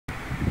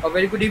A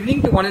very good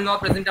evening to one and all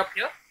present up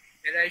here.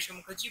 Here Hrishab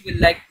Mukherjee will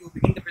like to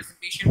begin the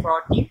presentation for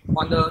our team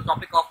on the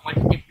topic of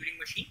multi-tape Turing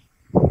machine.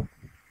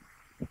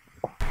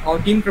 Our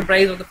team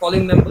comprises of the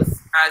following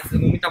members as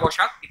Moumita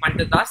Basak,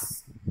 Dipanwita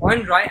Das,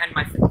 Ayan Roy and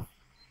myself.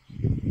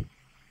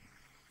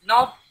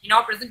 Now, in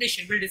our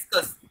presentation, we'll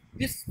discuss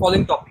these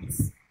following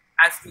topics.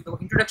 As to the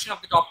introduction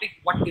of the topic,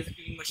 what is a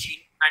Turing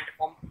machine, and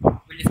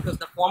we'll discuss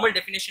the formal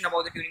definition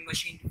about the Turing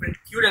machine, different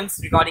theorems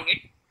regarding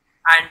it,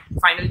 and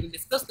finally we'll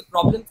discuss the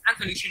problems and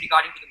solution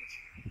regarding to the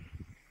machine.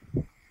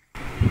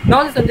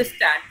 Now let's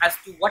understand as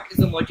to what is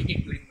a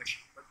multi-tape Turing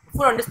machine. But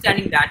before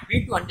understanding that, we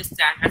need to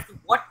understand as to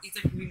what is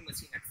a Turing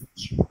machine as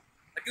such.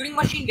 A Turing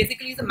machine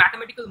basically is a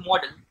mathematical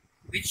model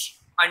which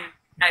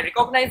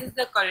recognizes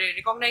the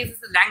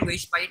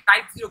language by a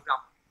type 0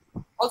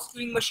 grammar. Also,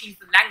 Turing machine is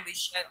the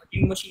language.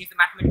 Turing machine is a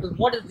mathematical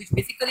model which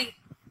basically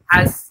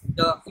has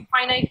the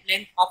infinite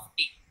length of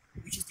tape,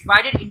 which is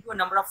divided into a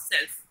number of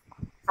cells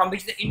from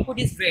which the input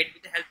is read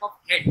with the help of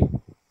head.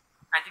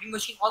 And Turing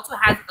machine also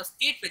has a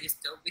state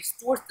register which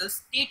stores the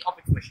state of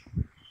its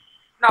machine.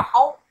 Now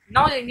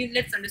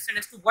let's understand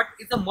as to what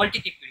is a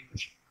multi-tape Turing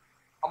machine.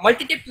 A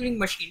multi-tape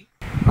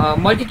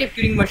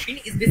Turing machine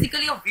is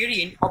basically a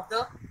variant of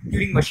the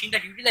Turing machine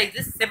that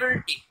utilizes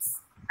several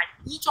tapes,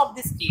 and each of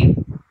these tapes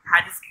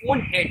has its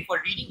own head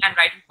for reading and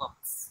writing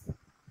purpose.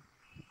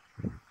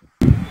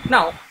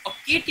 Now, a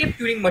K-tape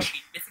Turing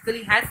machine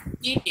basically has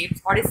K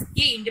tapes or is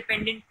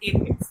K-independent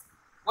tape heads.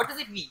 What does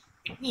it mean?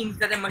 It means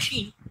that the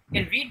machine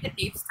can read the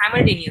tapes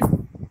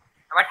simultaneously,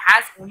 but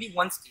has only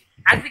one state.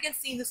 As we can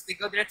see in this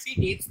figure, there are three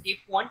tapes: tape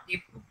 1,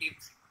 tape 2, tape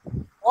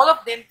 3. All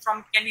of them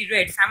can be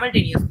read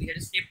simultaneously. That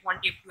is tape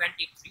 1, tape 2, and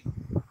tape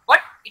 3. But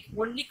it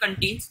only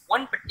contains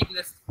one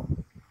particular state,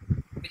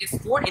 which is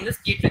stored in the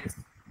state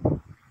register.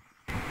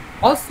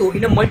 Also,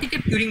 in a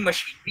multi-tape Turing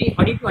machine, we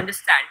need to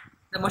understand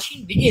the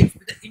machine begins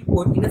with the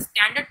input in a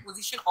standard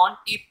position on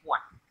tape 1.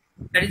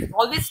 That is, it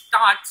always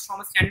starts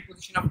from a standard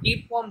position of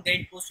tape 1,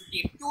 then it goes to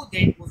tape 2,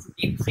 then it goes to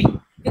tape 3.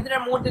 If there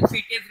are more than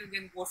 3 tapes,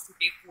 then it goes to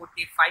tape 4,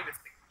 tape 5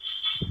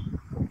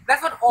 respectively.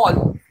 That's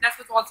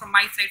all from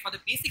my side for the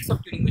basics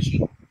of Turing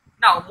machine.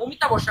 Now,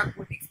 Moumita Basak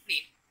will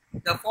explain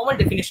the formal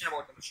definition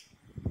about the machine.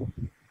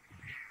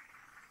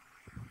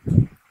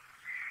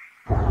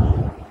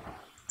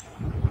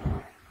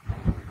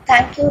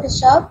 Thank you,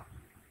 Hrishab.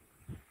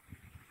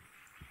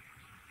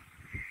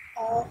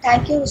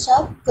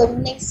 Good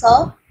evening,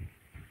 sir.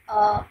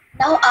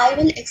 Now I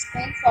will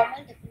explain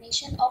formal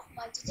definition of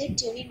multi-tape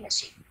Turing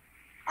machine.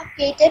 A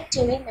K-tape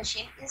Turing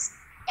machine is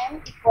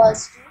M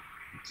equals to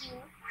Q,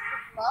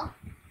 sigma,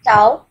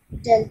 tau,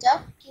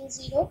 delta,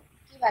 Q0,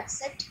 Q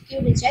accept,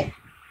 Q reject,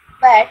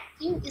 where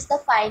Q is the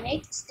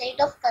finite state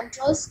of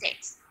control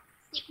states.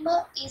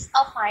 Sigma is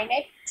a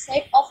finite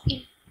set of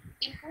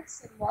input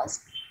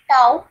symbols.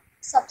 Tau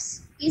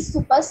is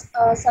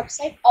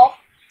subset of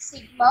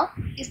sigma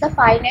is the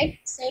finite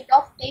set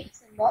of tape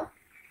symbol.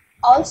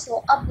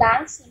 Also, a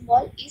blank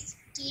symbol is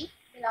T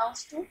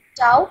belongs to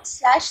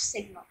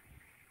tau/sigma.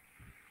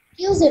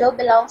 Q0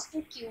 belongs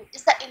to Q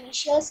is the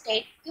initial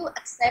state. Q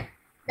accept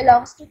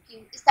belongs to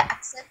Q is the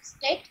accept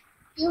state.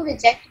 Q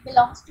reject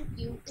belongs to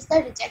Q is the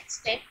reject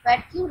state,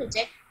 where Q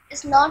reject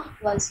is not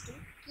equals to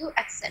Q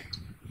accept.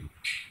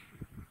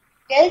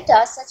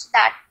 Delta such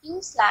that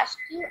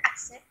Q/Q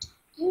accept,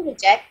 Q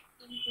reject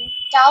into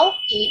tau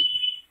k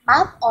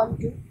map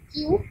onto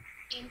Q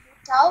into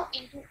tau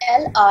into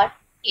LR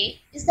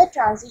K is the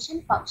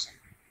transition function.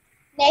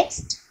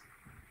 Next,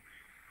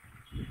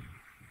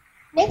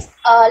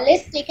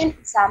 let's take an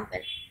example.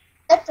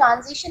 The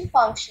transition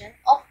function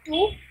of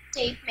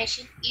two-tape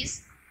machine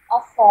is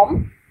of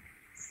form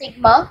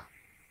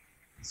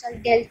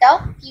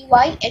delta qi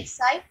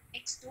xi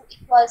x2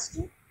 equals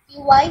to qi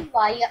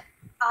yi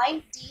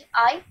di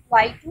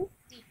y2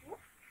 d2.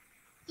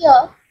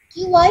 Here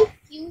qi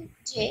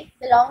qj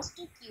belongs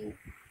to q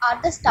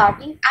are the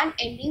starting and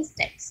ending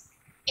steps.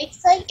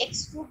 Xi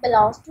x2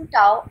 belongs to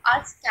tau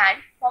are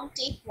scanned from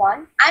tape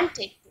 1 and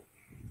tape 2.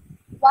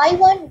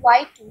 Y1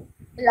 y2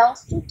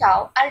 belongs to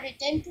tau are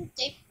written to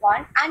tape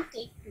 1 and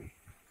tape 2.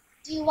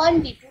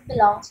 D1 d2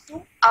 belongs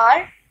to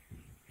R,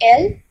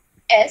 L,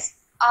 S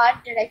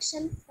are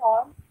direction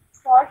for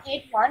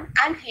head 1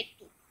 and head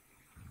 2.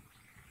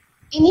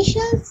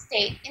 Initial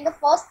state in the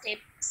first step,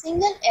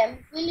 single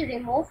M will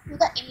remove to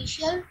the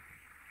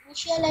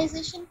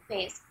initialization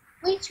phase,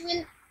 which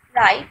will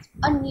write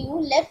a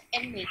new left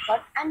end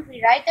maker and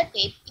rewrite the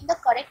tape in the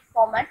correct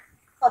format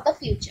for the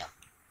future.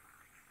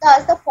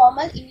 Thus, the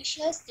formal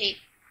initial state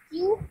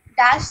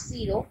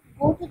Q-0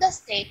 go to the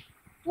state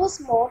whose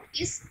mode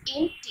is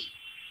in T.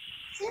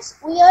 Since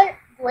we are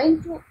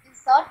going to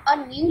insert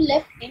a new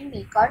left end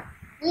maker,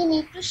 we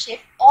need to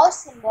shift all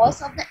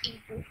symbols of the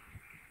input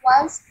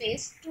one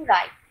space to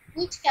right,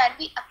 which can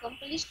be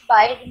accomplished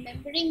by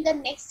remembering the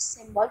next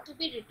symbol to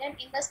be written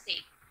in the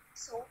state.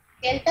 So,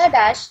 delta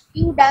dash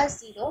Q dash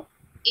 0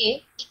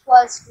 A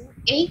equals to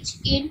H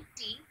in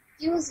T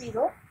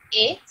Q0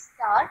 A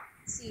star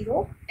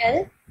 0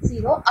 L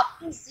 0 up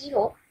to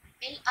 0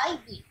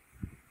 LIB.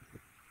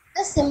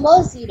 The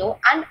symbol 0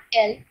 and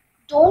L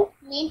don't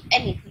mean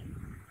anything.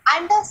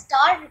 And the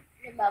star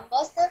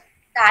remembers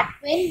that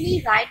when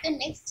we write the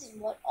next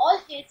symbol,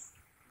 all heads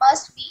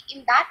must be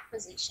in that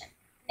position.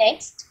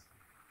 Next,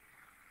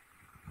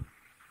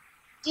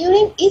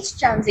 during each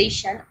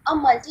transition, a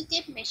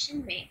multi-tape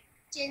machine may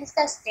change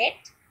the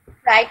state,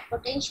 write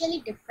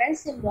potentially different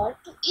symbol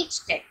to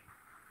each tape,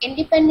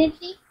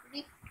 independently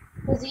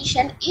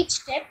reposition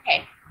each tape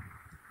head.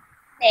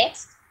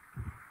 Next,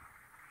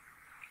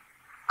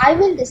 I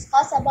will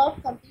discuss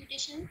about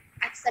computation,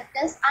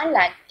 acceptance and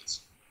language.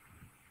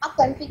 A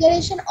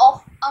configuration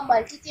of a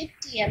multi-tape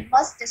TM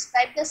must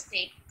describe the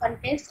state,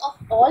 contents of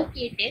all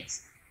K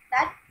tapes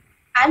that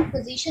and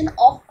position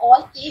of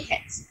all K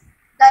heads.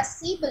 The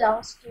C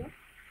belongs to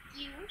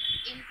Q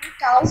into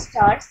tau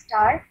star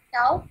star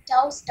tau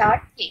tau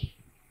star K,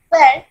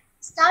 where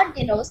star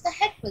denotes the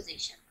head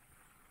position.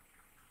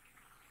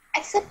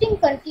 Accepting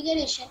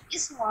configuration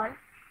is one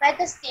where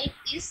the state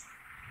is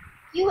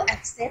Q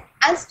accept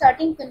and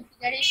starting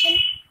configuration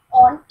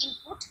on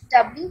input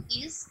W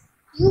is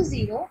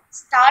Q0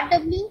 star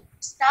W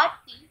star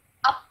T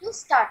up to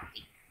star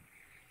T.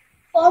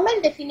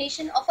 Formal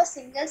definition of a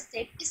single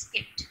state is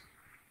kept.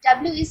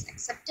 W is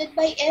accepted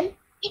by M.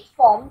 It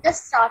formed the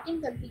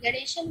starting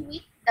configuration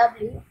with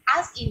W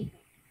as input.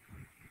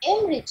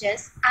 M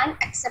reaches an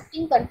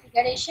accepting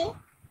configuration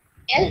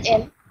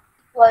LM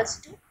equals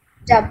to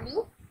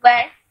W,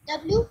 where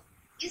W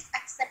is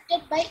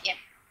accepted by M.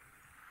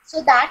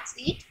 So that's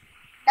it.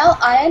 Now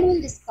Ayan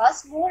will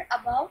discuss more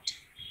about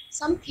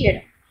some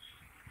theorem.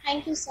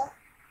 Thank you, sir.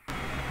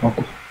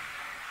 Okay.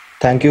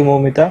 Thank you,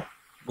 Moumita.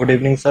 Good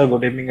evening, sir.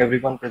 Good evening,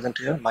 everyone present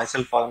here.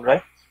 Myself, Ayan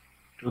Roy.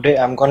 Today,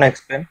 I'm gonna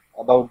explain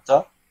about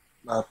the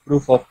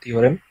proof of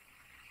theorem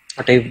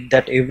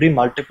that every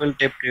multiple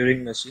tape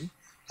Turing machine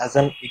has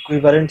an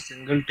equivalent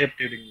single tape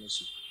Turing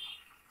machine.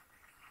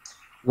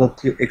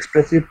 The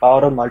expressive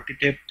power of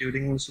multi-tape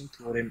Turing machine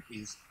theorem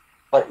is: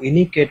 for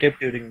any k-tape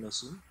Turing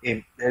machine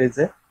M, there is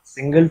a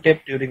single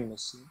tape Turing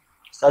machine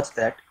such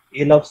that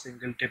L of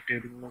single tape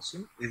Turing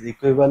machine is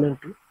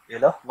equivalent to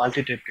L of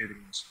multi-tape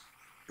Turing machine.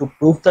 To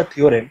prove the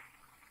theorem,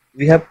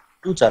 we have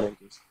two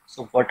challenges.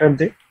 So what are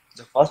they?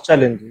 The first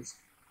challenge is,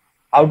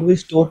 how do we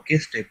store k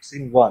steps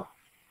in one?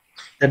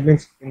 That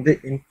means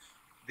in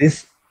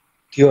this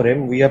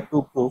theorem we have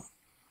to prove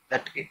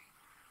that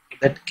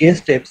k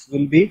steps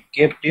will be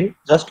kept in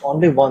just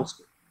only one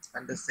step.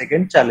 And the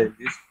second challenge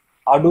is,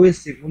 how do we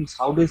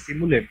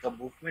simulate the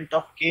movement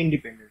of k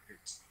independent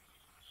heads?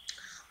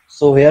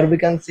 So here we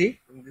can see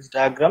in this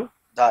diagram,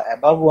 the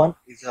above one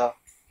is a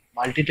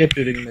multi-tape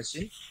Turing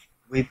machine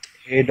with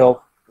head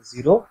of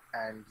 0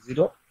 and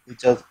 0,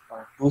 which has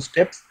two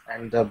steps,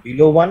 and the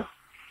below one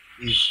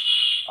is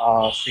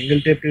a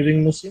single tape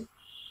Turing machine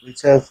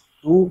which has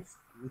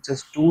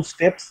two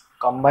steps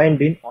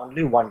combined in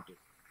only one tape.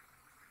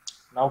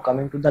 Now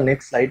coming to the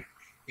next slide,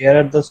 here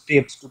are the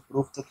steps to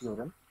prove the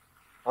theorem.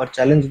 Our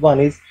challenge 1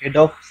 is head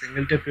of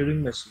single tape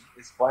Turing machine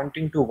is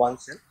pointing to one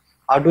cell.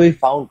 How do we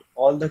found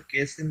all the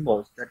k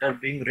symbols that are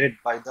being read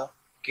by the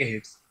k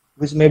heads,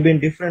 which may be in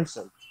different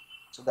cells?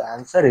 So the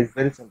answer is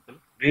very simple.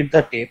 Read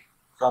the tape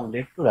from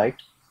left to right,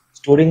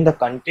 storing the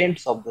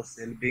contents of the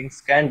cell being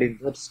scanned in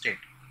the state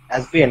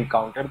as we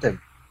encounter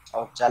them.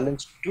 Our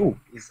challenge 2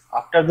 is,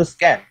 after the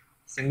scan,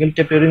 single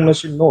tape Turing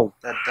machine knows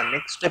that the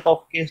next step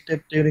of k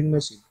step Turing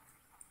machine.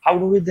 How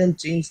do we then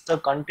change the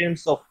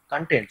contents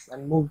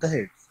and move the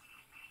heads?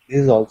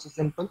 This is also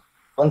simple.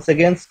 Once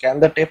again, scan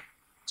the tape,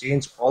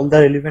 change all the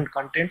relevant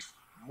contents,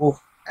 move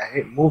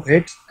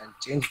heads, and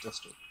change the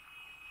state.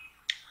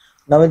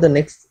 Now in the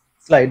next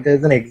slide, there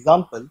is an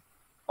example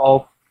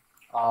of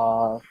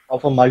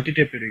a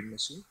multi-tape Turing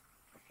machine.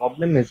 The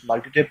problem is,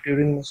 multi-tape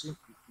Turing machine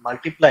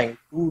multiplying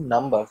two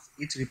numbers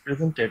each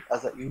represented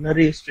as a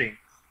unary string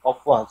of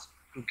ones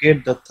to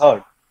get the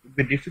third would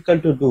be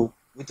difficult to do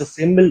with a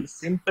simple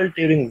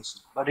Turing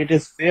machine, but it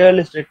is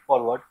fairly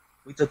straightforward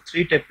with a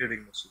three-tape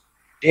Turing machine.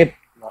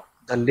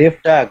 The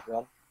left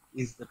diagram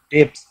is the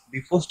tapes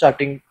before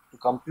starting to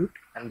compute,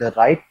 and the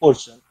right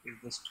portion is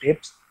the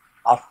steps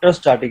after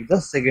starting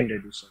the second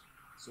edition.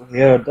 So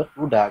here are the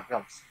two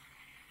diagrams.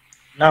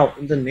 Now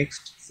in the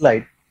next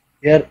slide,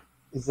 here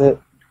is a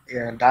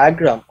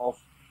diagram of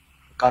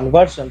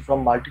conversion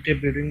from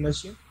multi-tape Turing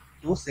machine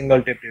to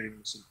single tape Turing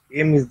machine.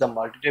 M is the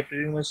multi-tape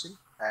Turing machine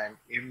and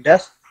M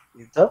dash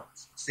is the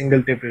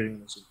single tape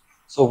Turing machine.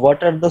 So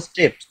what are the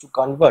steps to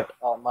convert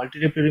a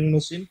multi-tape Turing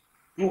machine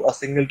to a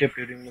single tape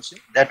Turing machine?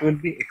 That will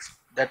be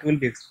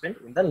explained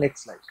in the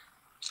next slide.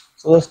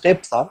 So the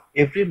steps are: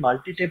 every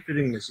multi-tape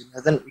Turing machine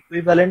has an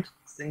equivalent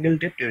single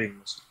tape Turing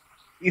machine.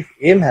 If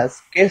M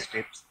has k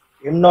steps,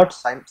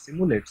 M0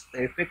 simulates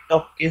the effect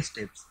of k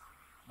steps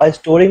by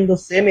storing the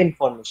same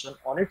information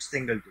on its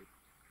single tape.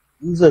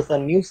 Uses a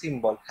new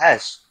symbol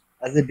hash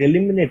as a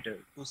delimiter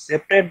to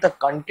separate the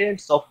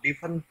contents of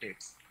different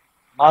tapes.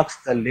 Marks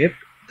the left,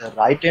 the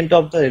right end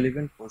of the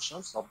relevant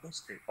portions of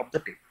the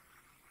tape.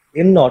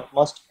 M0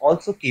 must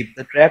also keep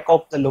the track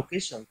of the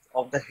locations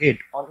of the head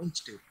on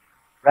each tape.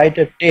 Write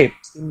a tape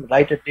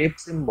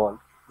symbol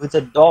with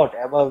a dot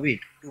above it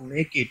to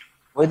make it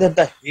whether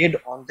the head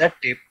on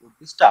that tape would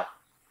be stuck.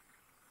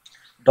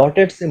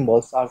 Dotted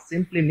symbols are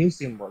simply new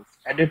symbols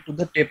added to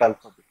the tape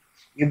alphabet.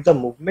 If the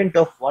movement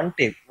of one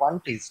tape's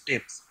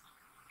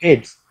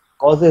heads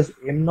causes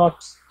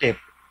M0's tape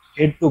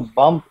head to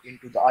bump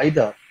into the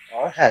either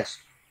or hash,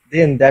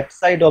 then that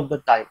side of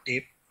the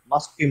tape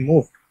must be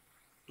moved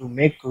to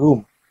make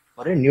room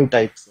for a new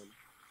type cell.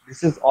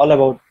 This is all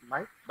about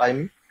by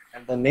me,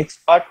 and the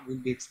next part will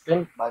be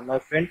explained by my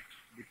friend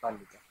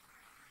Dipanwita.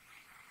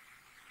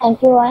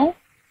 Thank you, Ayan.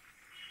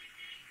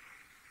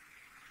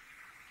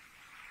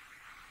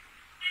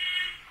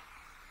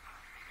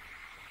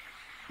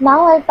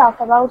 Now I'll talk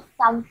about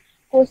some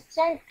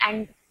question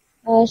and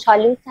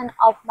solution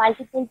of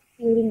multiple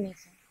Turing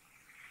machine.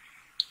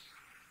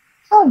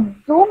 So,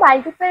 do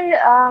multiple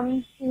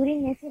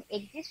Turing machine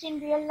exist in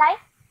real life?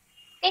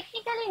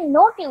 Technically,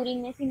 no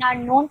Turing machine are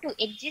known to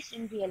exist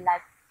in real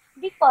life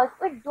because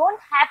we don't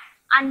have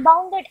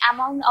unbounded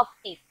amount of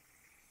tape.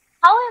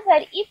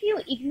 However, if you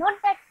ignore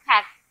that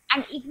fact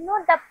and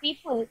ignore the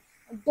people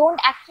don't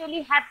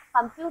actually have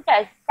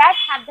computers that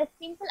have the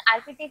simple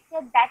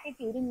architecture that a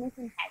Turing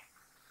machine has,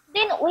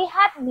 then we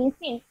have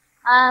machine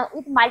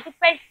with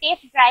multiple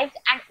tape drives,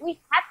 and we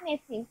have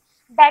machine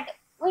that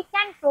we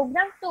can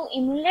program to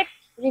emulate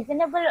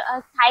reasonable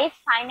size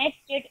finite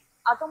state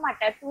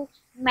automata to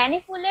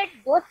manipulate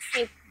those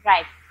tape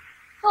drives.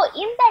 So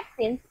in that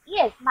sense,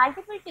 yes,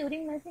 multiple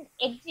Turing machines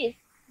exist,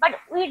 but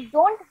we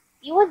don't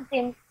use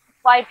them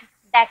quite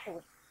that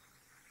way.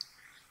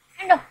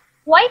 And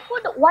why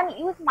could one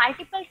use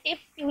multiple tape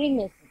Turing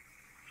machines?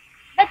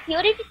 The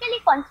theoretically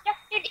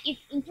constructed is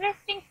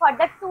interesting for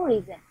the two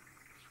reasons.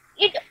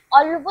 It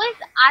always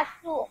asks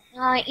to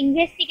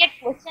investigate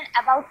questions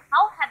about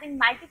how having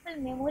multiple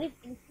memories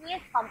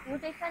influence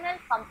computational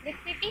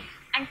complexity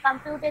and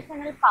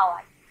computational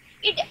power.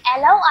 It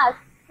allows us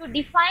to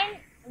define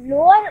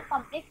lower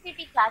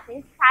complexity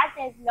classes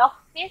such as log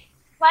space,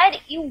 where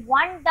you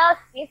want the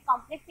space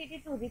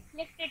complexity to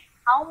reflect it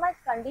how much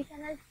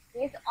conditional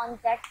space on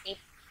that tape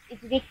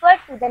is required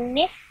to the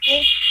next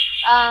state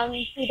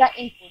to the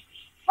input.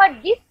 For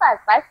this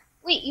purpose,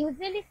 we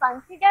usually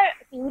consider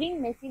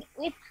Turing machine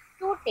with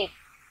two tapes,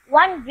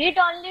 one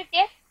read-only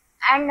tape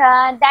and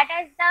that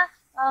is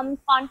the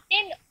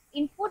content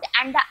input,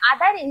 and the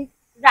other is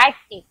write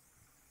tape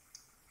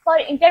for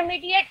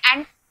intermediate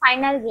and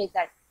final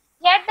result.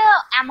 Here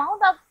the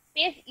amount of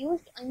space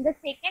used in the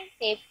second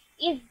tape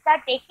is the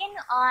taken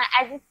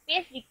as a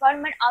space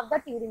requirement of the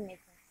Turing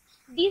machine.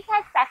 This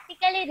has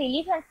practically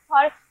relevance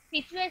for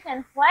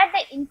situations where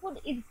the input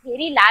is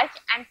very large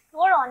and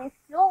stored on a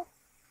slow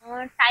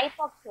type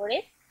of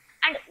storage,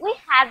 and we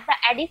have the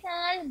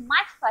additional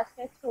much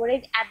faster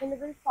storage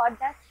available for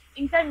the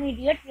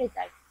intermediate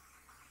result.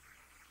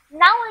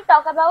 Now we'll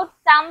talk about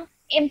some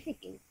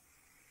MCQs.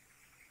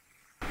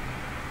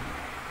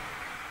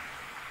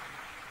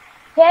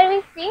 Here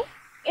we see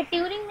a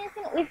Turing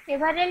machine with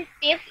several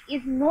tapes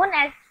is known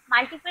as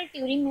multiple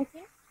Turing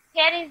machine.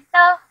 Here is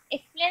the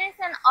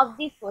explanation of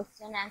this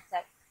question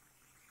answer.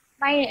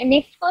 My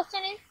next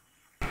question is,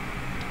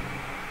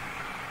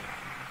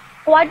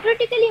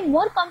 quadratically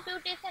more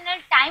computational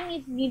time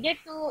is needed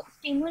to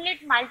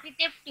stimulate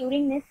multi-tape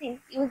Turing machine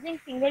using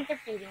single-tape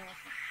Turing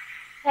machine.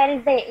 Here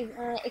is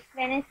the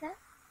explanation,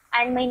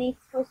 and my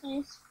next question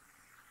is,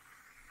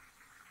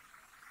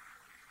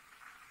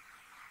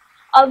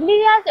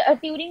 Oblivia's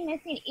Turing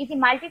machine is a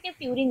multi-tape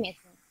Turing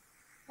machine.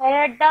 Here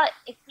are the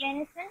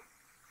explanation,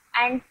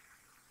 and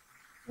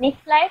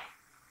next slide.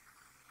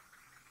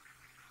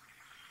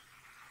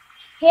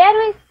 Here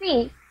we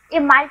see a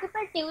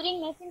multiple Turing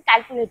machine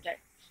calculator.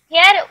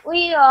 Here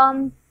we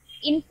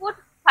input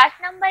first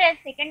number and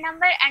second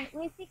number, and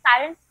we see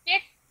current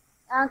state,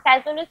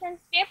 calculation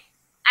step,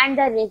 and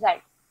the result.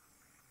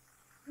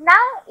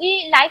 Now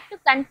we like to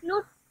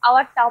conclude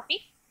our topic.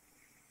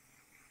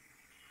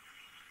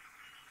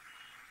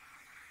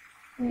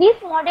 This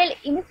model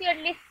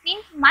immediately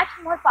seems much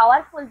more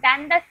powerful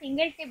than the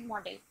single tape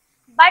model,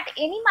 but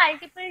any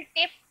multiple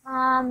tape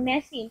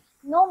machine,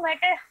 no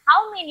matter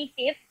how many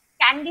tapes,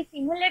 can be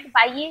simulated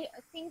by a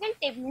single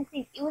tape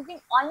machine using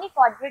only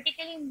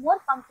quadratically more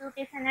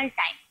computational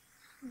time.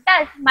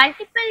 Thus,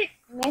 multiple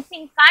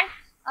machine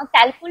can't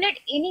calculate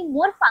any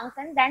more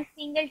function than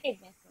single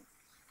tape machine,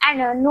 and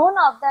none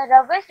of the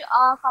robust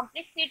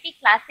complexity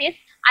classes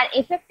are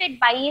affected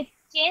by a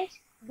change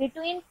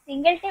between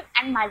single tape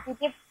and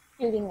multi-tape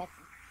Turing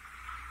machine.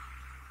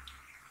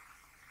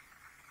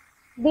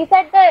 These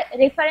are the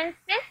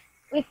references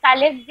we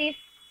collect this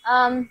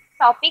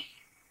topic,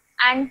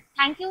 and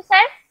thank you,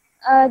 sir.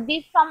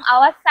 This from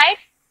our side.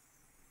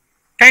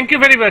 Thank you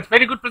very much.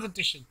 Very good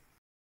presentation.